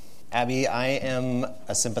Abby, I am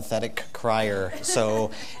a sympathetic crier, so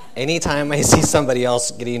anytime I see somebody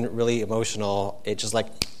else getting really emotional, it just like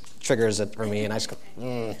triggers it for me, and I just go,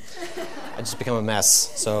 I just become a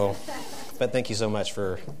mess. So, but thank you so much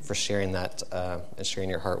for sharing that and sharing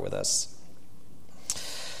your heart with us.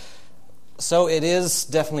 So it is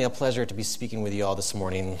definitely a pleasure to be speaking with you all this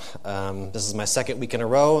morning. This is my second week in a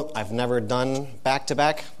row. I've never done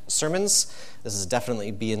back-to-back sermons. This has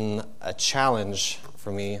definitely been a challenge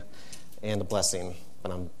for me and a blessing,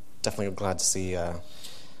 but I'm definitely glad to see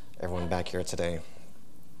everyone back here today.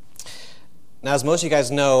 Now, as most of you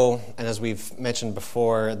guys know, and as we've mentioned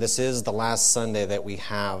before, this is the last Sunday that we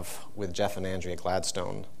have with Jeff and Andrea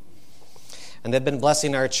Gladstone. And they've been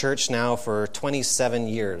blessing our church now for 27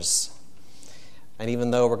 years. And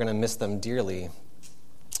even though we're going to miss them dearly,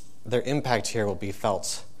 their impact here will be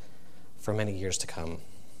felt for many years to come.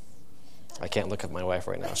 I can't look at my wife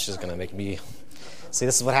right now. She's going to make me... See,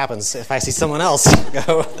 this is what happens. If I see someone else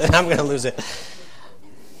go, then I'm going to lose it.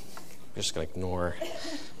 We're just going to ignore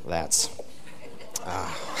that.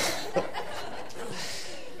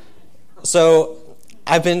 So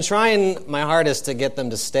I've been trying my hardest to get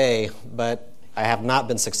them to stay, but I have not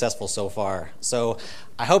been successful so far. So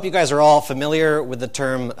I hope you guys are all familiar with the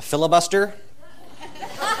term filibuster.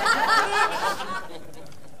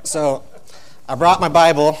 So I brought my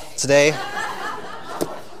Bible today.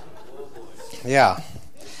 Yeah.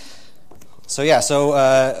 So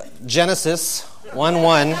Genesis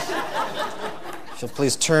 1:1. If you'll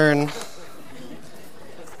please turn.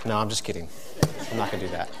 No, I'm just kidding. I'm not going to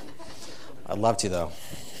do that. I'd love to, though.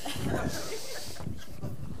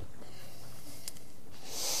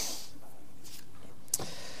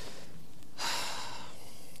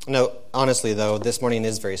 No, honestly, though, this morning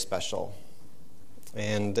is very special.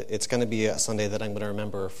 And it's going to be a Sunday that I'm going to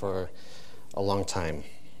remember for a long time.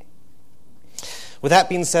 With that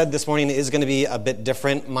being said, this morning is going to be a bit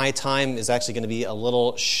different. My time is actually going to be a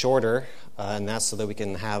little shorter, and that's so that we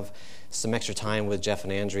can have some extra time with Jeff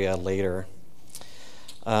and Andrea later.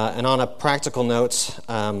 And on a practical note,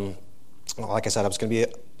 like I said, I was going to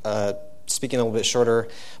be speaking a little bit shorter,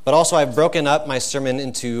 but also I've broken up my sermon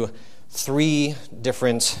into 3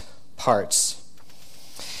 different parts.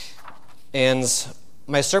 And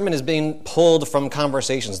my sermon is being pulled from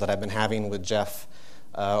conversations that I've been having with Jeff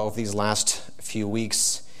over these last few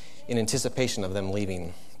weeks in anticipation of them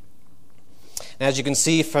leaving. And as you can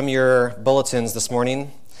see from your bulletins this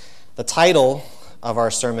morning, the title of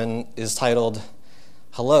our sermon is titled,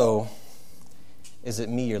 "Hello, is it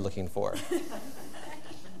me you're looking for?"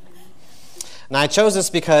 Now, I chose this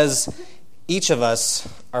because each of us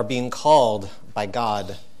are being called by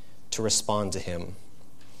God to respond to Him,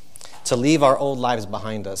 to leave our old lives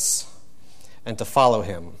behind us, and to follow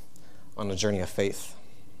Him on a journey of faith.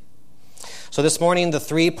 So this morning, the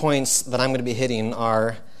 3 points that I'm going to be hitting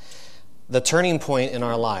are the turning point in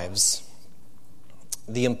our lives,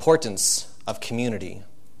 the importance of community,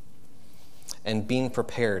 and being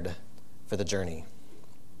prepared for the journey.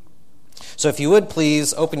 So if you would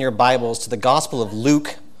please open your Bibles to the Gospel of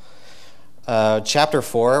Luke, chapter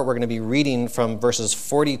 4. We're going to be reading from verses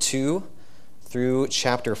 42 through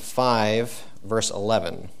chapter 5, verse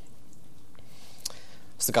 11.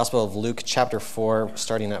 It's the Gospel of Luke, chapter 4,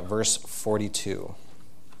 starting at verse 42.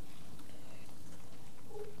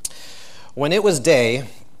 When it was day,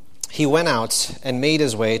 he went out and made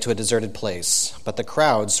his way to a deserted place, but the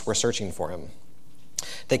crowds were searching for him.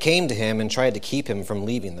 They came to him and tried to keep him from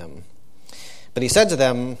leaving them. But he said to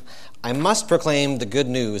them, "I must proclaim the good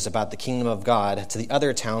news about the kingdom of God to the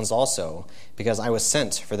other towns also, because I was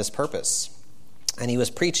sent for this purpose." And he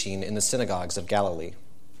was preaching in the synagogues of Galilee.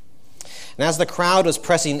 And as the crowd was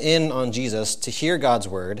pressing in on Jesus to hear God's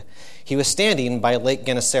word, he was standing by Lake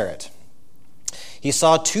Gennesaret. He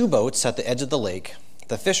saw 2 boats at the edge of the lake.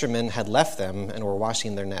 The fishermen had left them and were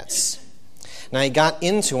washing their nets. Now he got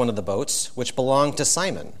into one of the boats, which belonged to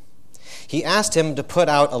Simon. He asked him to put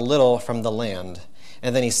out a little from the land,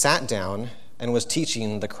 and then he sat down and was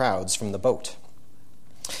teaching the crowds from the boat.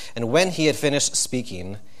 And when he had finished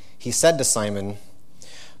speaking, he said to Simon,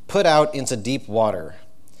 "Put out into deep water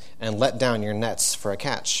and let down your nets for a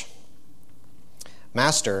catch."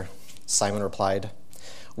 "Master," Simon replied,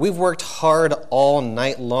 "we've worked hard all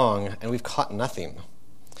night long and we've caught nothing.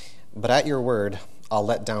 But at your word, I'll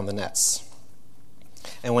let down the nets."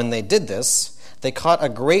 And when they did this, they caught a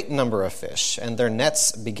great number of fish, and their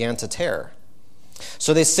nets began to tear.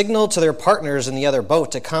 So they signaled to their partners in the other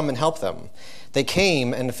boat to come and help them. They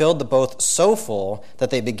came and filled the boat so full that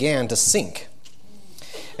they began to sink.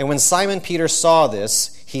 And when Simon Peter saw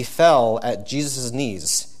this, he fell at Jesus'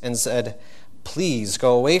 knees and said, "Please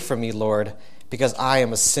go away from me, Lord, because I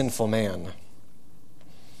am a sinful man."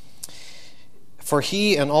 For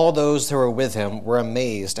he and all those who were with him were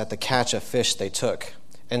amazed at the catch of fish they took,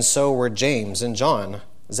 and so were James and John,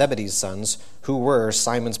 Zebedee's sons, who were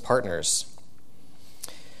Simon's partners.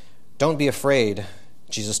 "Don't be afraid,"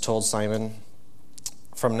 Jesus told Simon.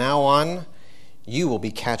 "From now on, you will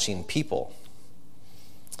be catching people."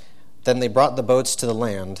 Then they brought the boats to the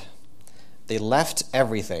land. They left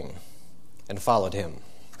everything and followed him.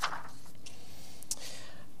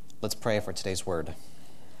 Let's pray for today's word.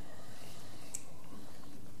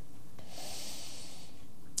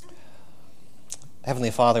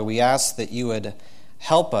 Heavenly Father, we ask that you would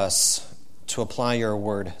help us to apply your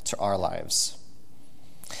word to our lives,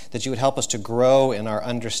 that you would help us to grow in our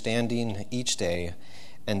understanding each day,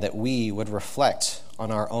 and that we would reflect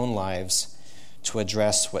on our own lives to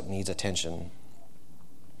address what needs attention.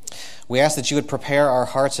 We ask that you would prepare our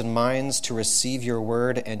hearts and minds to receive your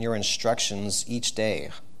word and your instructions each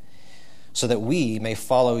day, so that we may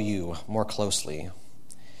follow you more closely,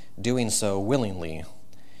 doing so willingly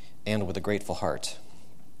and with a grateful heart.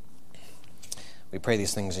 We pray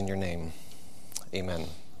these things in your name. Amen.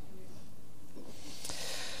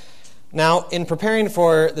 Now, in preparing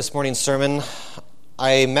for this morning's sermon,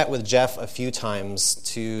 I met with Jeff a few times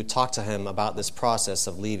to talk to him about this process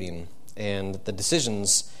of leaving and the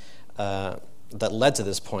decisions that led to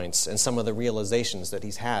this point and some of the realizations that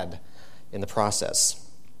he's had in the process.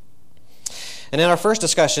 And in our first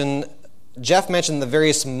discussion, Jeff mentioned the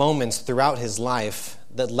various moments throughout his life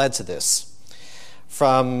that led to this.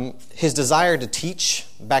 From his desire to teach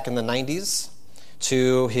back in the 90s,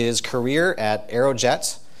 to his career at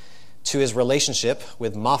Aerojet, to his relationship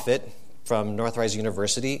with Moffitt from Northrise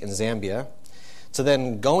University in Zambia, to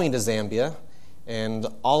then going to Zambia and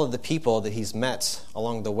all of the people that he's met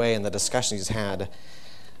along the way and the discussions he's had.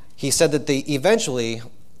 He said that eventually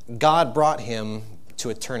God brought him to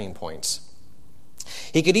a turning point.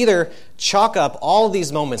 He could either chalk up all of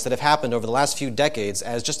these moments that have happened over the last few decades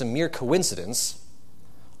as just a mere coincidence,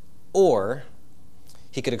 or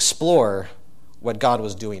he could explore what God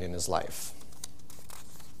was doing in his life.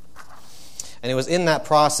 And it was in that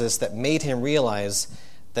process that made him realize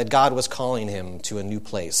that God was calling him to a new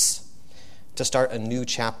place, to start a new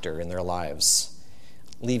chapter in their lives,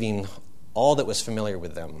 leaving all that was familiar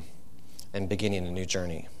with them and beginning a new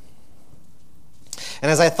journey.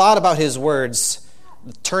 And as I thought about his words,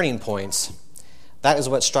 the turning points, that is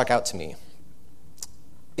what struck out to me.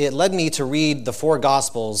 It led me to read the 4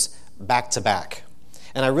 Gospels back to back.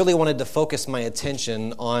 And I really wanted to focus my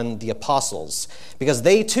attention on the apostles, because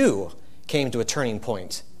they too came to a turning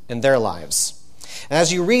point in their lives. And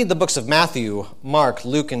as you read the books of Matthew, Mark,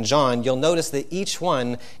 Luke, and John, you'll notice that each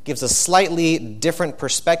one gives a slightly different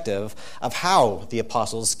perspective of how the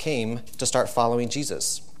apostles came to start following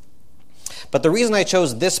Jesus. But the reason I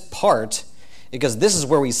chose this part is because this is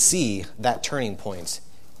where we see that turning point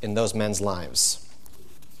in those men's lives.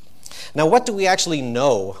 Now, what do we actually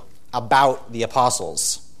know about the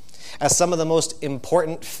apostles? As some of the most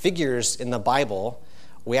important figures in the Bible,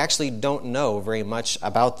 we actually don't know very much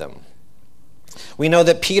about them. We know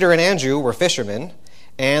that Peter and Andrew were fishermen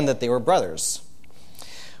and that they were brothers.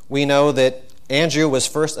 We know that Andrew was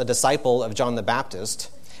first a disciple of John the Baptist,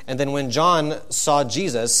 and then when John saw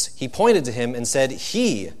Jesus, he pointed to him and said,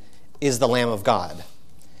 "He is the Lamb of God."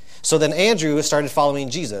 So then Andrew started following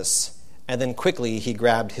Jesus, and then quickly he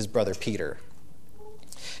grabbed his brother Peter.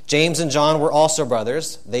 James and John were also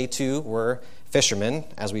brothers. They too were fishermen,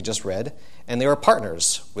 as we just read, and they were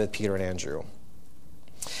partners with Peter and Andrew.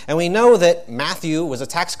 And we know that Matthew was a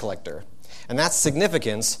tax collector, and that's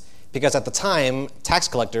significant because at the time, tax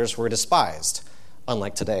collectors were despised,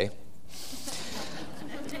 unlike today.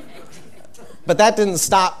 But that didn't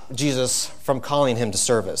stop Jesus from calling him to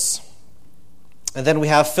service. And then we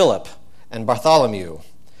have Philip and Bartholomew.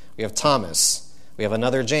 We have Thomas. We have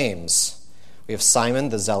another James. We have Simon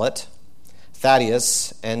the Zealot,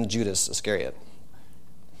 Thaddeus, and Judas Iscariot.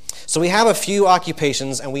 So we have a few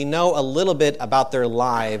occupations, and we know a little bit about their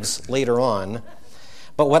lives later on.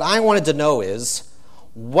 But what I wanted to know is,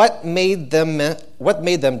 what made them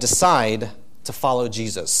decide to follow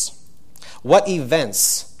Jesus? What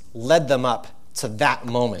events led them up to that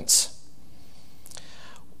moment?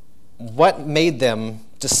 What made them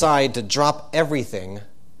decide to drop everything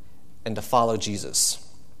and to follow Jesus?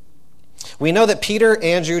 We know that Peter,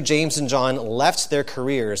 Andrew, James, and John left their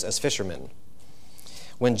careers as fishermen.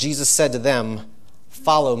 When Jesus said to them,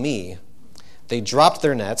 "Follow me," they dropped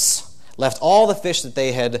their nets, left all the fish that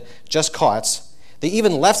they had just caught. They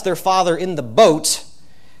even left their father in the boat,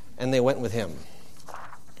 and they went with him.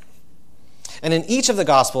 And in each of the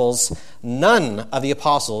Gospels, none of the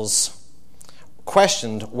apostles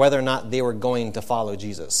questioned whether or not they were going to follow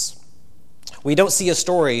Jesus. We don't see a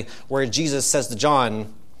story where Jesus says to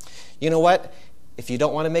John, you know what? If you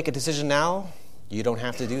don't want to make a decision now, you don't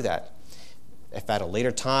have to do that. If at a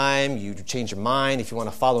later time you change your mind, if you want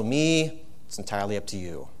to follow me, it's entirely up to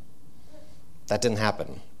you. That didn't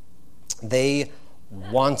happen. They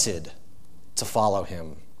wanted to follow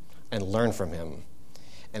him and learn from him.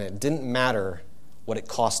 And it didn't matter what it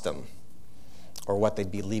cost them or what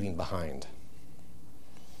they'd be leaving behind.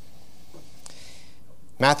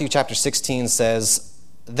 Matthew chapter 16 says,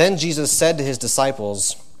 "Then Jesus said to his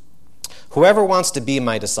disciples, 'Whoever wants to be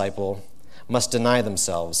my disciple must deny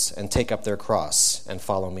themselves and take up their cross and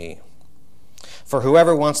follow me. For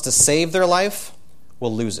whoever wants to save their life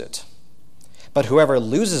will lose it. But whoever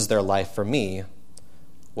loses their life for me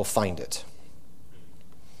will find it.'"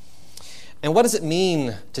 And what does it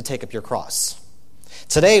mean to take up your cross?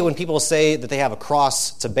 Today, when people say that they have a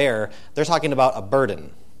cross to bear, they're talking about a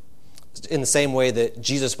burden, in the same way that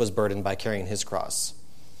Jesus was burdened by carrying his cross.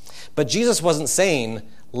 But Jesus wasn't saying,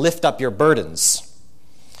 lift up your burdens.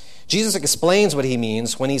 Jesus explains what he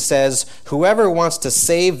means when he says, whoever wants to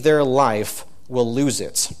save their life will lose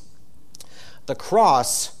it. The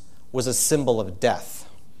cross was a symbol of death.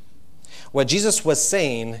 What Jesus was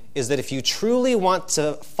saying is that if you truly want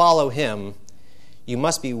to follow him, you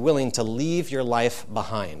must be willing to leave your life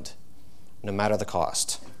behind, no matter the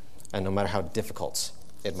cost, and no matter how difficult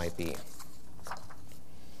it might be.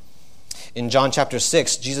 In John chapter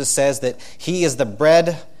 6, Jesus says that he is the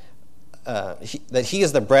bread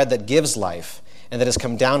that gives life and that has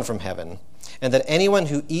come down from heaven, and that anyone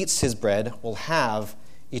who eats his bread will have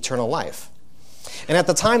eternal life. And at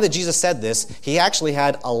the time that Jesus said this, he actually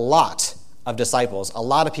had a lot of disciples, a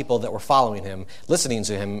lot of people that were following him, listening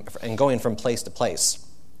to him, and going from place to place.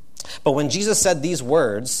 But when Jesus said these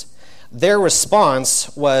words, their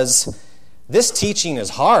response was, "This teaching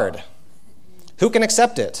is hard. Who can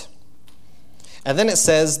accept it?" And then it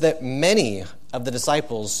says that many of the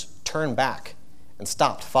disciples turned back and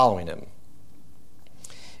stopped following him.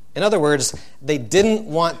 In other words, they didn't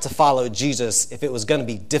want to follow Jesus if it was going to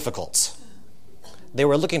be difficult. They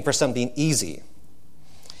were looking for something easy.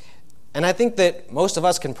 And I think that most of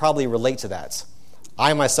us can probably relate to that.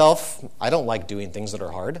 I myself, I don't like doing things that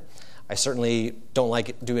are hard. I certainly don't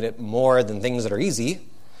like doing it more than things that are easy.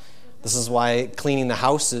 This is why cleaning the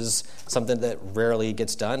house is something that rarely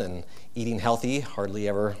gets done, and eating healthy hardly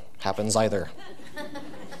ever happens either.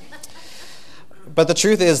 But the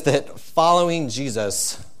truth is that following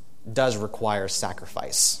Jesus does require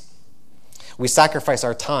sacrifice. We sacrifice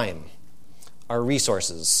our time, our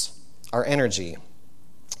resources, our energy,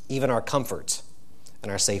 even our comfort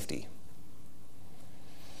and our safety.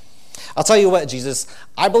 I'll tell you what, Jesus,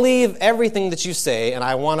 I believe everything that you say, and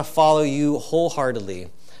I want to follow you wholeheartedly.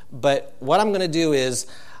 But what I'm going to do is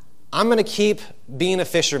I'm going to keep being a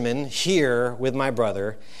fisherman here with my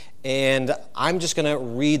brother, and I'm just going to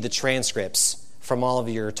read the transcripts from all of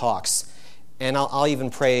your talks. And I'll even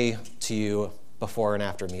pray to you before and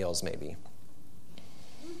after meals, maybe.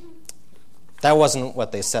 That wasn't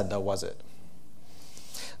what they said, though, was it?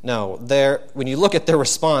 No, when you look at their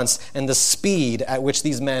response and the speed at which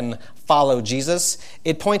these men follow Jesus,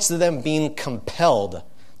 it points to them being compelled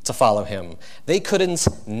to follow him. They couldn't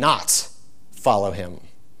not follow him.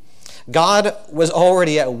 God was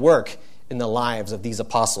already at work in the lives of these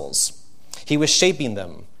apostles. He was shaping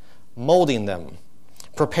them, molding them,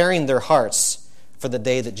 preparing their hearts for the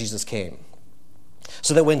day that Jesus came.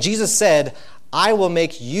 So that when Jesus said, "I will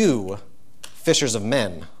make you fishers of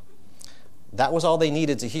men," that was all they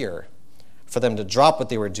needed to hear for them to drop what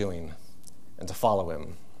they were doing and to follow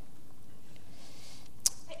him.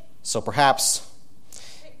 So perhaps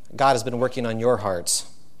God has been working on your heart,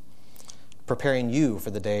 preparing you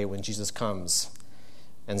for the day when Jesus comes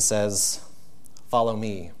and says, "Follow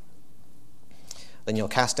me." Then you'll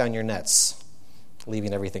cast down your nets,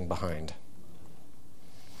 leaving everything behind.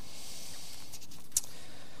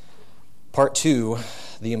 Part 2,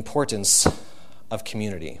 the importance of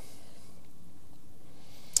community.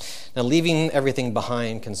 Now, leaving everything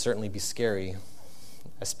behind can certainly be scary,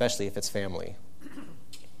 especially if it's family.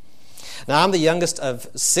 Now, I'm the youngest of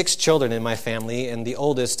 6 children in my family, and the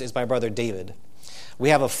oldest is my brother David. We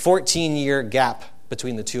have a 14-year gap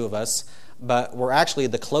between the two of us, but we're actually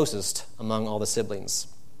the closest among all the siblings.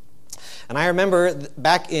 And I remember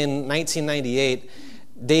back in 1998,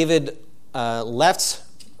 David left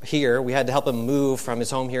here. We had to help him move from his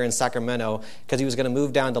home here in Sacramento because he was going to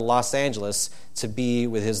move down to Los Angeles to be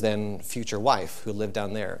with his then future wife who lived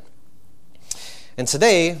down there. And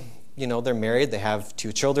today, they're married, they have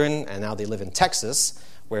 2 children, and now they live in Texas,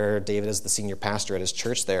 where David is the senior pastor at his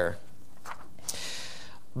church there.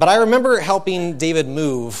 But I remember helping David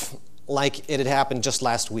move like it had happened just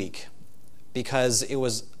last week, because it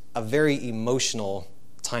was a very emotional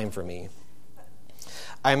time for me.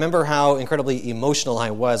 I remember how incredibly emotional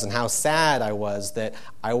I was and how sad I was that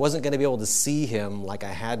I wasn't going to be able to see him like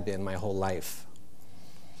I had been my whole life.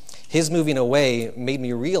 His moving away made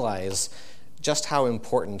me realize just how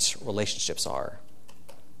important relationships are.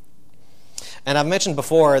 And I've mentioned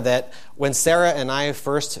before that when Sarah and I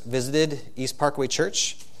first visited East Parkway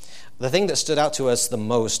Church, the thing that stood out to us the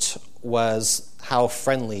most was how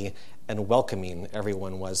friendly and welcoming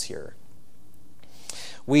everyone was here.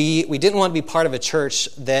 We didn't want to be part of a church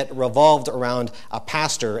that revolved around a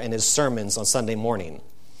pastor and his sermons on Sunday morning.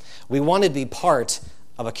 We wanted to be part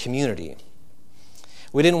of a community.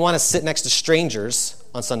 We didn't want to sit next to strangers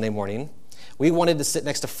on Sunday morning. We wanted to sit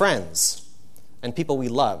next to friends and people we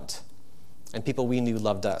loved and people we knew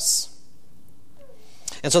loved us.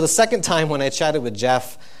 And so the second time when I chatted with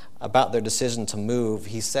Jeff about their decision to move,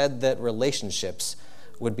 he said that relationships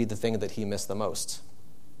would be the thing that he missed the most.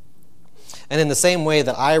 And in the same way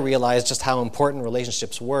that I realized just how important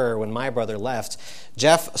relationships were when my brother left,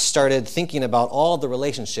 Jeff started thinking about all the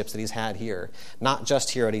relationships that he's had here, not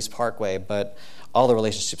just here at East Parkway, but all the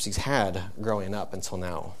relationships he's had growing up until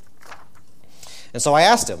now. And so I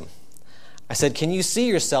asked him, I said, can you see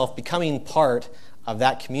yourself becoming part of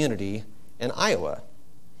that community in Iowa?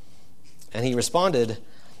 And he responded,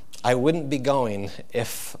 I wouldn't be going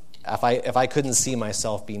if I couldn't see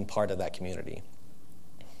myself being part of that community.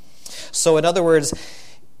 So in other words,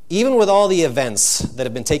 even with all the events that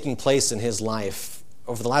have been taking place in his life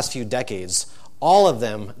over the last few decades, all of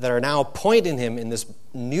them that are now pointing him in this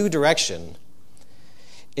new direction,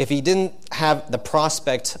 if he didn't have the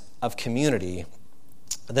prospect of community,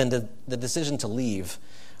 then the decision to leave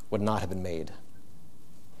would not have been made.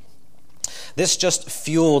 This just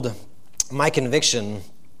fueled my conviction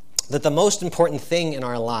that the most important thing in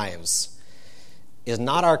our lives is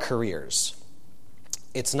not our careers.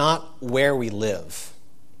 It's not where we live.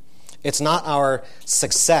 It's not our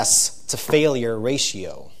success to failure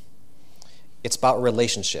ratio. It's about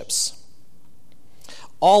relationships.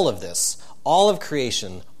 All of this, all of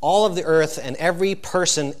creation, all of the earth, and every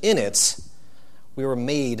person in it, we were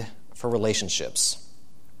made for relationships.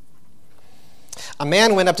 A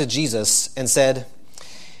man went up to Jesus and said,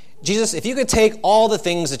 Jesus, if you could take all the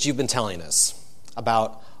things that you've been telling us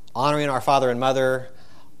about honoring our father and mother,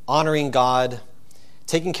 honoring God,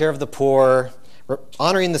 taking care of the poor,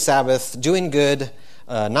 honoring the Sabbath, doing good,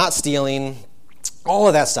 not stealing, all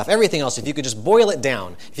of that stuff, everything else, if you could just boil it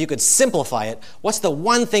down, if you could simplify it, what's the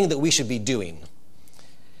one thing that we should be doing?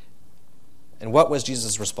 And what was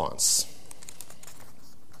Jesus' response?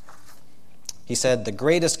 He said, the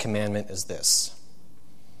greatest commandment is this: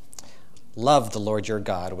 love the Lord your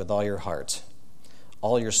God with all your heart,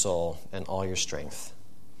 all your soul, and all your strength.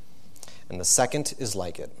 And the second is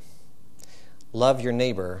like it: love your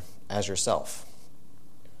neighbor as yourself.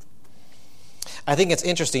 I think it's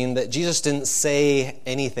interesting that Jesus didn't say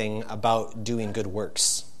anything about doing good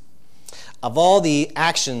works. Of all the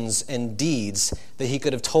actions and deeds that he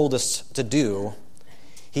could have told us to do,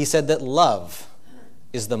 he said that love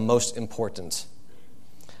is the most important.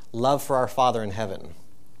 Love for our Father in heaven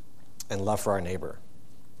and love for our neighbor.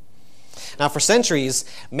 Now, for centuries,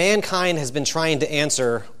 mankind has been trying to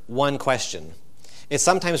answer one question. It's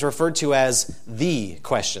sometimes referred to as the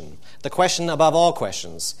question above all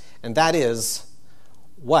questions, and that is,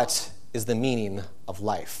 what is the meaning of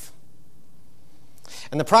life?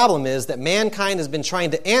 And the problem is that mankind has been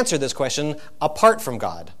trying to answer this question apart from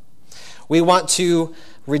God. We want to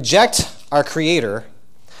reject our Creator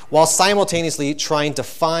while simultaneously trying to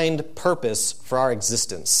find purpose for our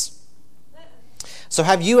existence. So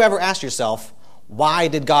have you ever asked yourself, why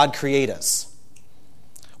did God create us?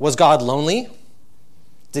 Was God lonely?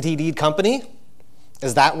 Did he need company?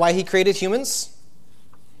 Is that why he created humans?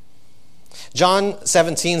 John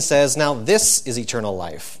 17 says, now this is eternal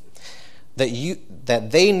life,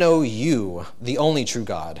 that they know you, the only true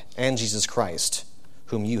God, and Jesus Christ,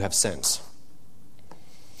 whom you have sent.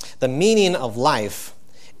 The meaning of life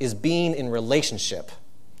is being in relationship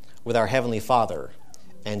with our Heavenly Father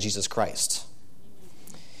and Jesus Christ.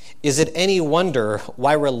 Is it any wonder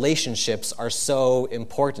why relationships are so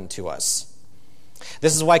important to us?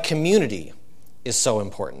 This is why community is so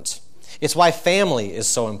important. It's why family is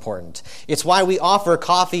so important. It's why we offer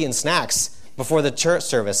coffee and snacks before the church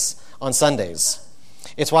service on Sundays.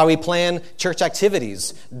 It's why we plan church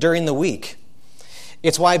activities during the week.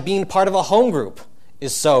 It's why being part of a home group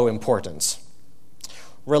is so important.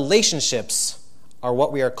 Relationships are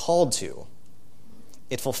what we are called to.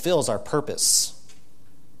 It fulfills our purpose.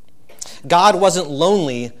 God wasn't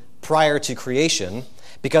lonely prior to creation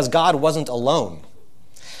because God wasn't alone.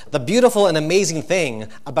 The beautiful and amazing thing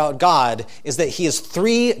about God is that he is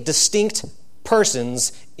three distinct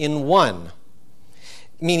persons in one,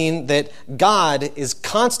 meaning that God is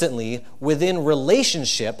constantly within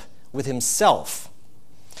relationship with himself.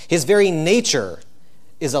 His very nature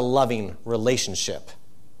is a loving relationship.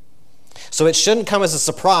 So it shouldn't come as a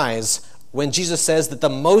surprise when Jesus says that the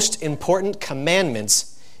most important commandment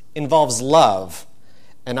involves love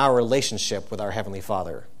and our relationship with our Heavenly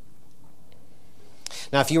Father.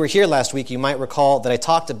 Now, if you were here last week, you might recall that I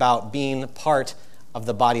talked about being part of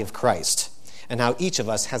the body of Christ and how each of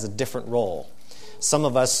us has a different role. Some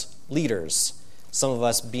of us leaders, some of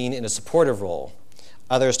us being in a supportive role,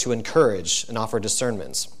 others to encourage and offer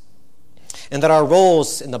discernments. And that our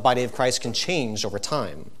roles in the body of Christ can change over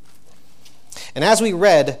time. And as we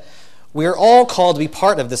read, we are all called to be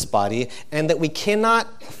part of this body and that we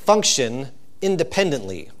cannot function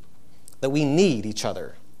independently, that we need each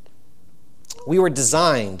other. We were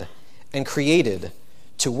designed and created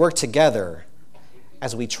to work together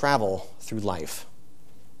as we travel through life.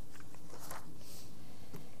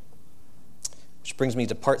 Which brings me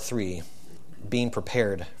to part 3, being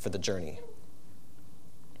prepared for the journey.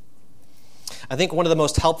 I think one of the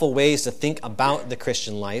most helpful ways to think about the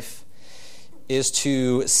Christian life is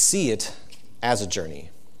to see it as a journey.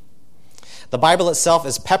 The Bible itself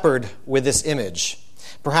is peppered with this image.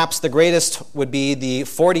 Perhaps the greatest would be the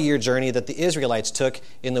 40-year journey that the Israelites took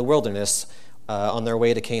in the wilderness on their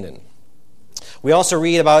way to Canaan. We also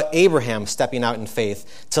read about Abraham stepping out in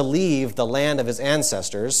faith to leave the land of his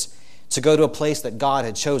ancestors to go to a place that God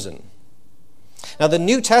had chosen. Now, the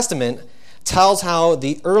New Testament tells how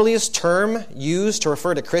the earliest term used to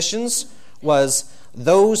refer to Christians was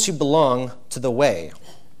those who belong to the way.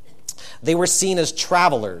 They were seen as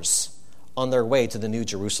travelers on their way to the New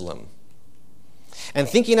Jerusalem. And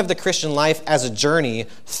thinking of the Christian life as a journey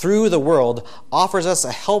through the world offers us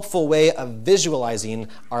a helpful way of visualizing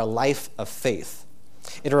our life of faith.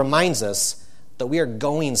 It reminds us that we are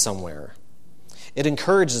going somewhere. It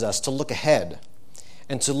encourages us to look ahead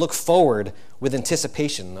and to look forward with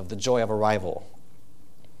anticipation of the joy of arrival.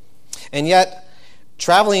 And yet,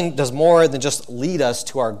 traveling does more than just lead us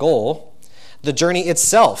to our goal. The journey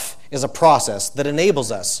itself is a process that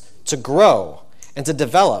enables us to grow and to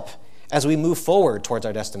develop as we move forward towards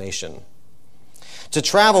our destination. To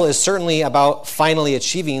travel is certainly about finally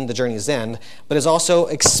achieving the journey's end, but is also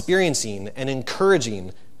experiencing and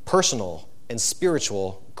encouraging personal and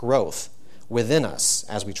spiritual growth within us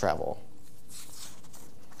as we travel.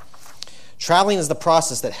 Traveling is the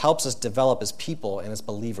process that helps us develop as people and as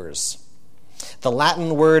believers. The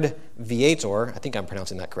Latin word viator, I think I'm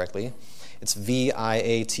pronouncing that correctly, it's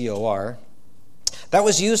Viator, that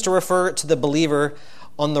was used to refer to the believer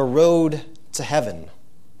on the road to heaven.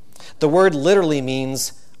 The word literally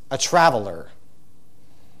means a traveler,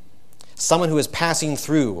 someone who is passing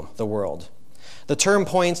through the world. The term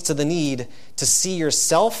points to the need to see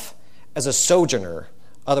yourself as a sojourner,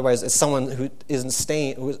 otherwise as someone who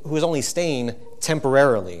is only staying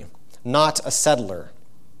temporarily, not a settler.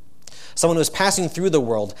 Someone who is passing through the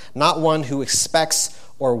world, not one who expects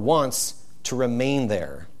or wants to remain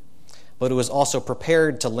there, but who is also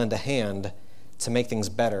prepared to lend a hand to make things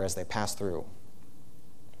better as they pass through.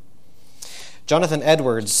 Jonathan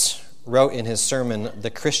Edwards wrote in his sermon, The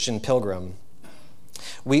Christian Pilgrim,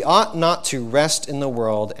 "We ought not to rest in the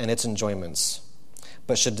world and its enjoyments,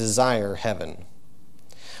 but should desire heaven.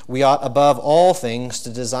 We ought above all things to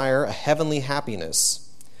desire a heavenly happiness,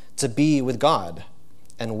 to be with God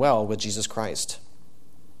and well with Jesus Christ.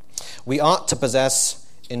 We ought to possess,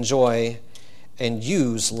 enjoy, and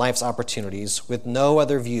use life's opportunities with no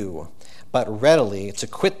other view but readily to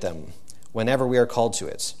quit them whenever we are called to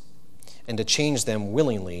it, and to change them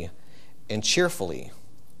willingly and cheerfully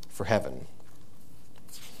for heaven."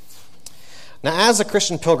 Now, as a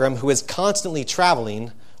Christian pilgrim who is constantly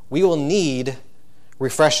traveling, we will need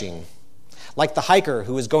refreshing. Like the hiker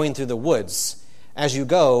who is going through the woods, as you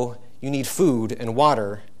go, you need food and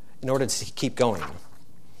water in order to keep going.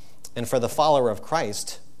 And for the follower of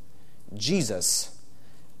Christ, Jesus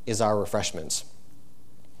is our refreshment.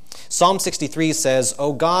 Psalm 63 says,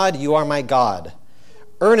 "O God, you are my God.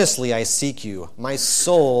 Earnestly I seek you. My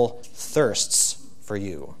soul thirsts for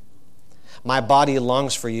you. My body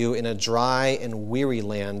longs for you in a dry and weary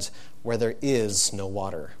land where there is no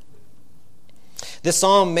water." This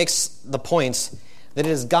psalm makes the point that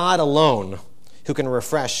it is God alone who can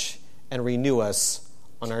refresh and renew us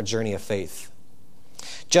on our journey of faith.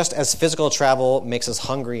 Just as physical travel makes us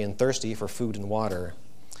hungry and thirsty for food and water,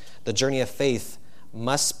 the journey of faith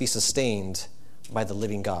must be sustained by the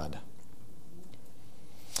living God.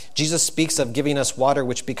 Jesus speaks of giving us water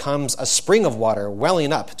which becomes a spring of water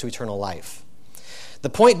welling up to eternal life. The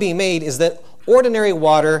point being made is that ordinary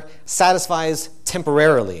water satisfies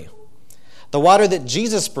temporarily. The water that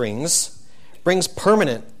Jesus brings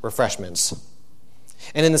permanent refreshments.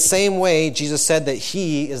 And in the same way, Jesus said that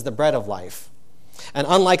he is the bread of life. And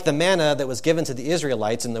unlike the manna that was given to the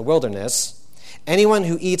Israelites in the wilderness, anyone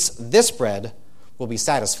who eats this bread will be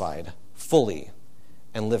satisfied fully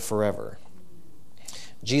and live forever.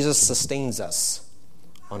 Jesus sustains us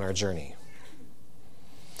on our journey.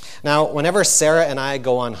 Now, whenever Sarah and I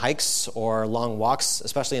go on hikes or long walks,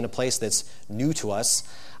 especially in a place that's new to us,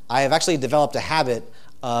 I have actually developed a habit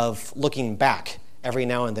of looking back every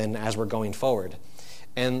now and then as we're going forward.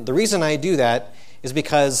 And the reason I do that is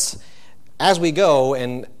because as we go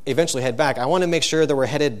and eventually head back, I want to make sure that we're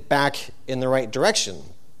headed back in the right direction.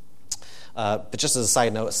 But just as a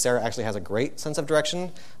side note, Sarah actually has a great sense of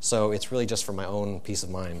direction, so it's really just for my own peace of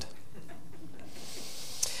mind.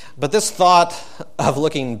 But this thought of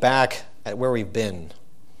looking back at where we've been,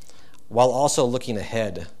 while also looking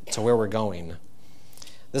ahead to where we're going,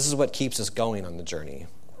 this is what keeps us going on the journey.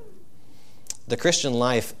 The Christian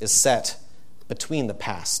life is set between the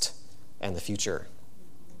past and the future.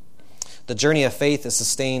 The journey of faith is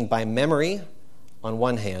sustained by memory on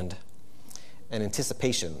one hand and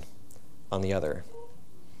anticipation on the other.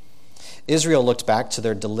 Israel looked back to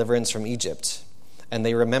their deliverance from Egypt, and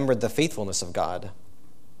they remembered the faithfulness of God.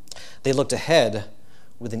 They looked ahead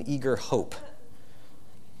with an eager hope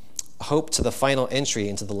to the final entry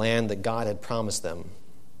into the land that God had promised them.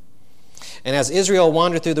 And as Israel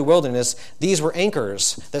wandered through the wilderness, these were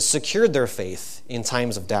anchors that secured their faith in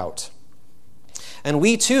times of doubt. And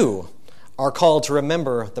we too are called to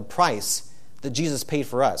remember the price that Jesus paid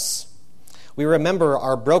for us. We remember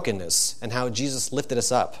our brokenness and how Jesus lifted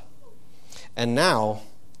us up. And now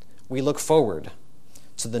we look forward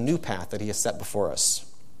to the new path that he has set before us.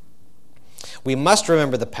 We must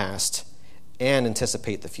remember the past and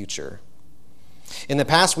anticipate the future. In the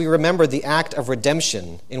past, we remember the act of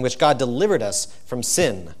redemption in which God delivered us from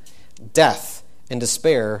sin, death, and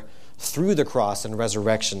despair through the cross and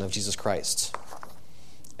resurrection of Jesus Christ.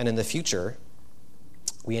 And in the future,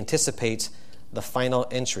 we anticipate the final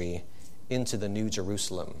entry into the New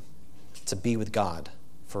Jerusalem to be with God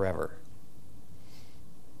forever.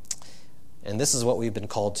 And this is what we've been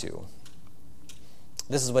called to.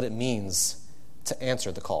 This is what it means to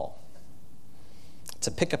answer the call.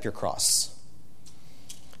 To pick up your cross.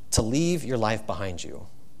 To leave your life behind you.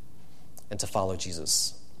 And to follow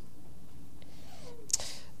Jesus.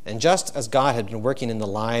 And just as God had been working in the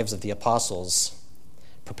lives of the apostles,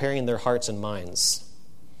 preparing their hearts and minds,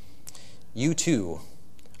 you too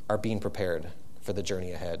are being prepared for the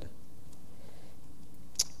journey ahead.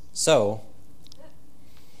 So,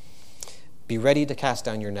 be ready to cast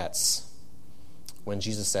down your nets when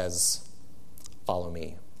Jesus says, "Follow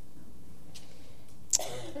me."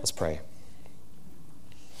 Let's pray.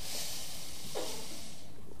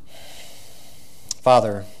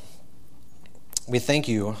 Father, we thank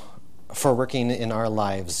you for working in our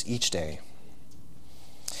lives each day,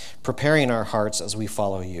 preparing our hearts as we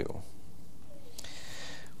follow you.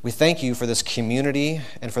 We thank you for this community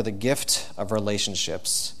and for the gift of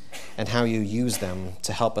relationships and how you use them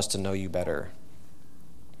to help us to know you better.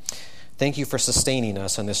 Thank you for sustaining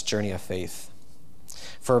us on this journey of faith,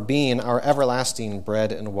 for being our everlasting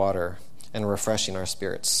bread and water and refreshing our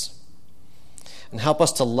spirits. And help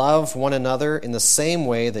us to love one another in the same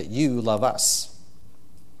way that you love us.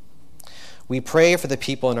 We pray for the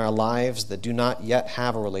people in our lives that do not yet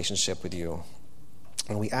have a relationship with you.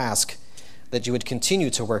 And we ask that you would continue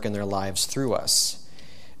to work in their lives through us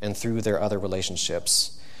and through their other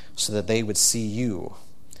relationships so that they would see you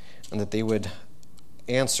and that they would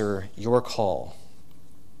answer your call.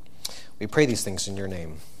 We pray these things in your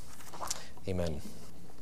name. Amen.